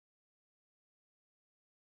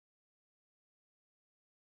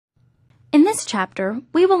In this chapter,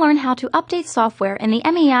 we will learn how to update software in the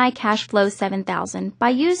MEI CF7512 by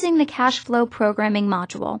using the Cash Flow Programming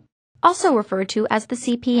module, also referred to as the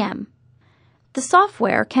CPM. The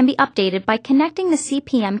software can be updated by connecting the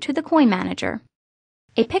CPM to the Coin Manager.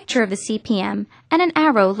 A picture of the CPM and an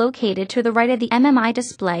arrow located to the right of the MEI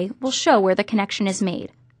display will show where the connection is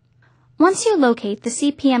made. Once you locate the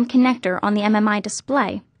CPM connector on the MEI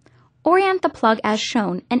display, orient the plug as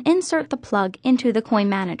shown and insert the plug into the Coin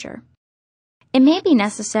Manager. It may be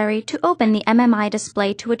necessary to open the MEI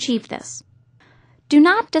display to achieve this. Do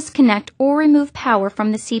not disconnect or remove power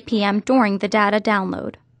from the CPM during the data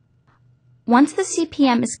download. Once the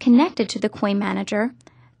CPM is connected to the Coin Manager,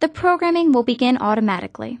 the programming will begin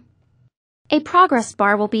automatically. A progress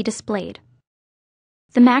bar will be displayed.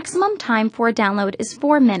 The maximum time for a download is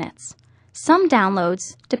 4 minutes. Some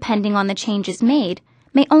downloads, depending on the changes made,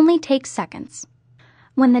 may only take seconds.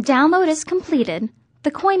 When the download is completed, the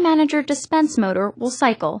Coin Manager dispense motor will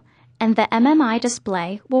cycle, and the MEI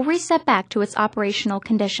display will reset back to its operational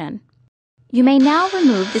condition. You may now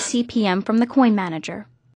remove the CPM from the Coin Manager.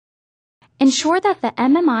 Ensure that the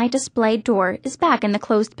MEI display door is back in the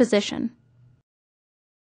closed position.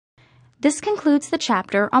 This concludes the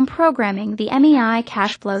chapter on programming the MEI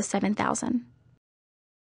CashFlow 7000.